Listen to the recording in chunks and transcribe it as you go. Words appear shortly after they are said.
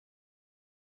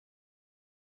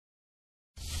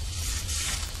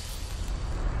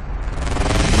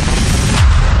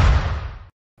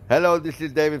Hello, this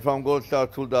is David from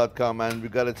goldstartool.com, and we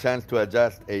got a chance to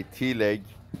adjust a T-leg,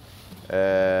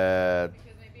 the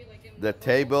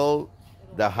table,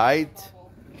 the height.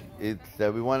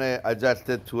 We want to adjust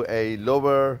it to a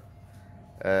lower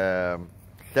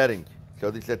setting.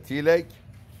 So this is a T-leg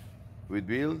with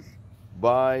wheels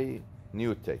by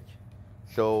NewTek.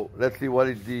 So let's see what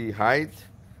is the height.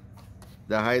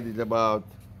 The height is about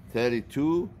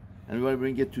 32, and we want to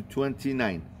bring it to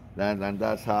 29. And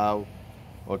that's how,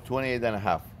 or 28 and a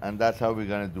half, and that's how we're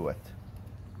gonna do it.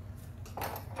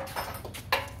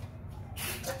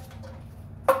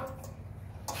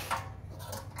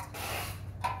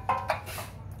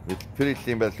 It's pretty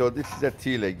simple. So this is a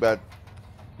T-leg, but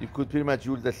you could pretty much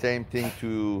use the same thing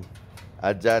to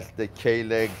adjust the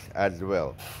K-legs as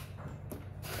well.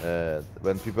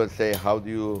 When people say, how do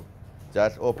you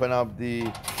just open up the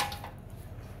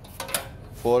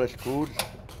 4 screws?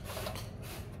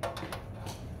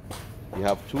 You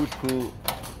have 2 screws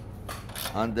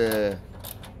on the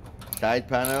side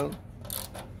panel,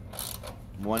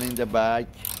 1 in the back,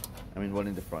 1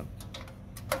 in the front.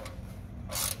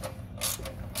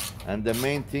 And the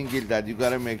main thing is that you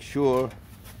gotta make sure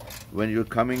when you're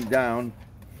coming down,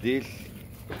 this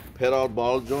pedal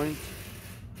ball joint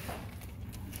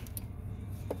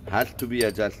has to be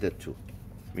adjusted too,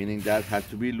 meaning that has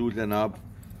to be loosened up.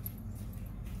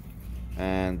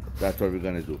 And that's what we're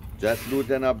gonna do. Just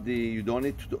loosen up you don't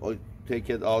need to take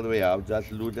it all the way out,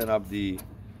 just loosen up the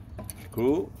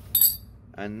screw.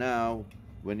 And now,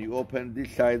 when you open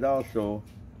this side also,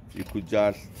 you could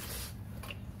just,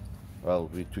 well,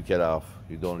 we took it off.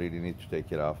 You don't really need to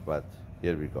take it off, but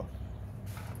here we go.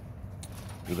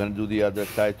 We're gonna do the other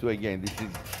side too. Again, this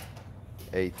is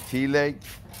a T-leg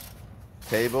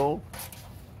table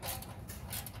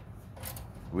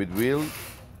with wheels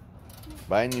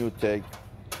by NewTek,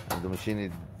 and the machine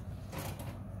is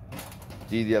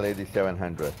GDL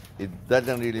 8700. It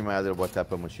doesn't really matter what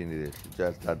type of machine it is, it's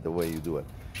just that the way you do it.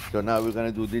 So now we're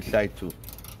gonna do this side too.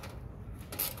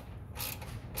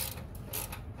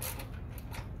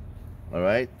 All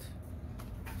right,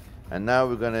 and now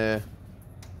we're gonna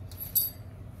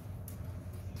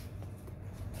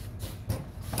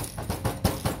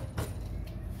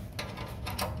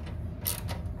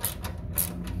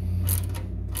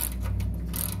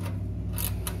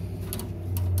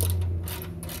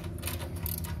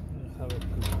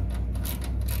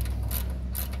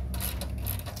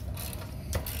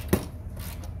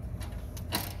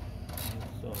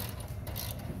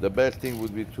the best thing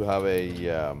would be to have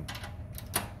a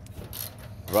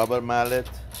rubber mallet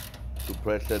to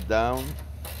press it down.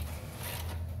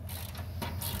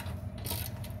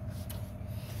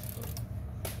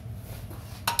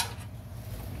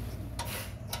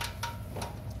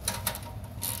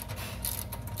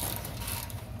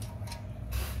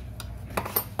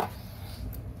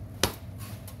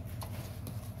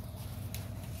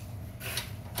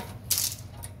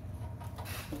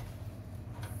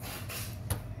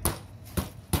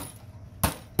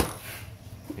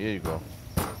 Here you go.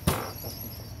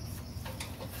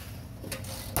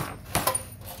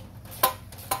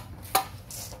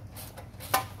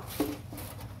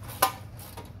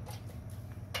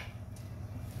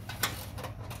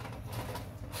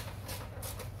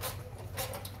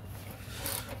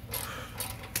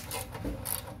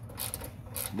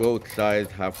 Both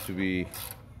sides have to be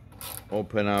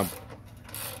open up.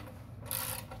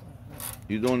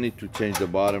 You don't need to change the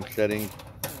bottom setting.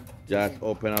 Just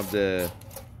open up the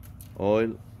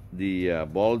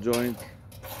ball joint.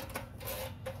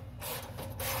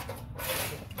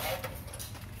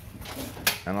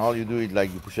 And all you do is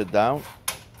you push it down,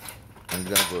 and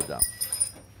it's gonna go down.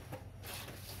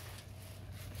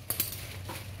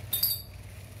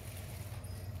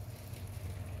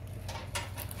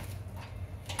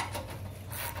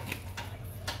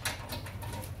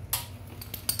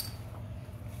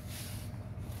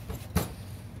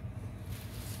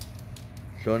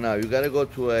 So now you gotta go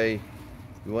to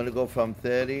you wanna go from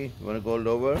 30, you wanna go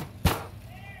lower.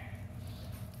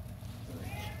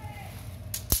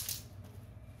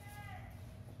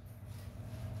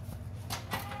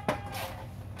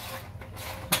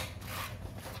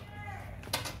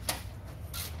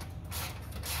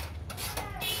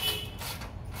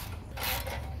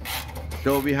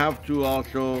 So we have to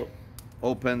also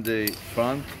open the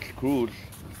front screws,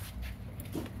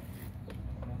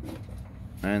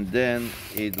 and then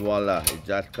voila, it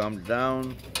just comes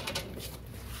down,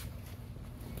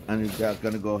 and you're just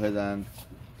gonna go ahead and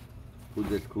put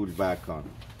the screws back on.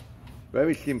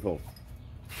 Very simple.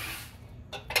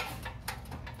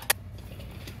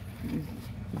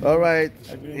 All right,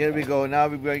 here we go. Now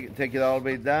we're going to take it all the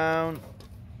way down.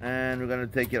 And we're gonna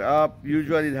take it up.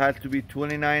 Usually it has to be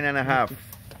 29 and a half.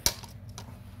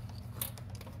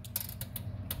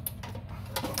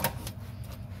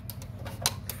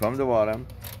 From the bottom.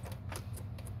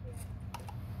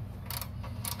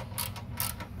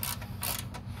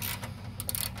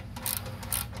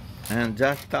 And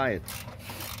just tie it.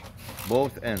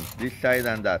 Both ends, this side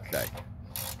and that side.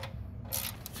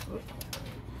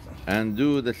 And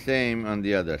do the same on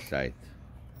the other side.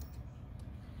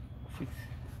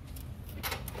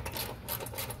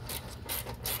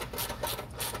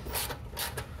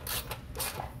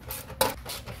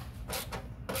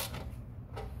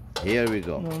 Here we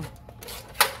go.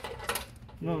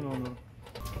 No.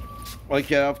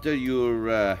 Okay, after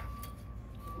you're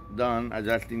done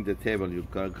adjusting the table, you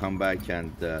can come back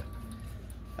and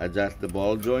adjust the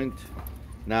ball joint.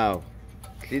 Now,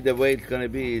 see the way it's gonna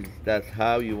be is that's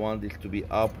how you want this to be,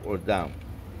 up or down.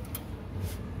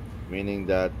 Meaning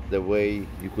that the way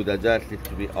you could adjust it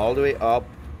to be all the way up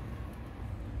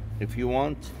if you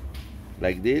want,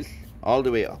 like this, all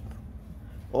the way up,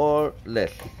 or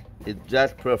less. It's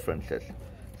just preferences.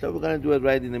 So we're gonna do it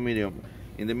right in the medium,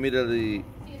 in the middle of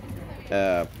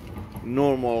the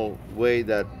normal way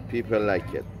that people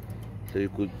like it. So you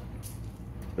could,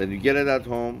 when you get it at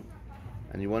home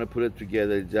and you want to put it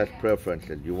together, it's just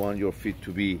preferences. You want your feet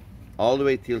to be all the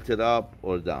way tilted up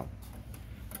or down.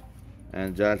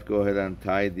 And just go ahead and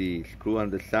tie the screw on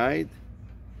the side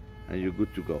and you're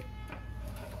good to go.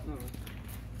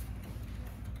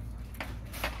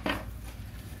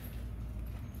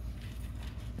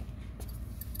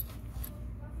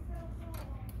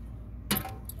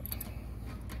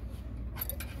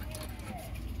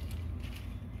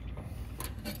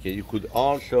 Okay, you could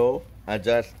also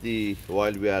adjust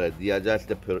while we are at adjust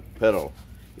the pedal.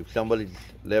 If somebody's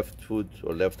left foot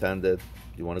or left-handed,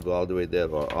 you want to go all the way there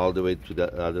or all the way to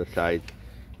the other side.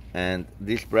 And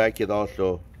this bracket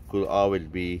also could always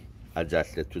be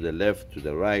adjusted to the left, to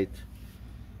the right.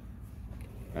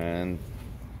 And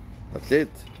that's it.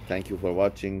 Thank you for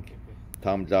watching.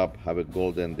 Thumbs up. Have a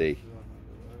golden day.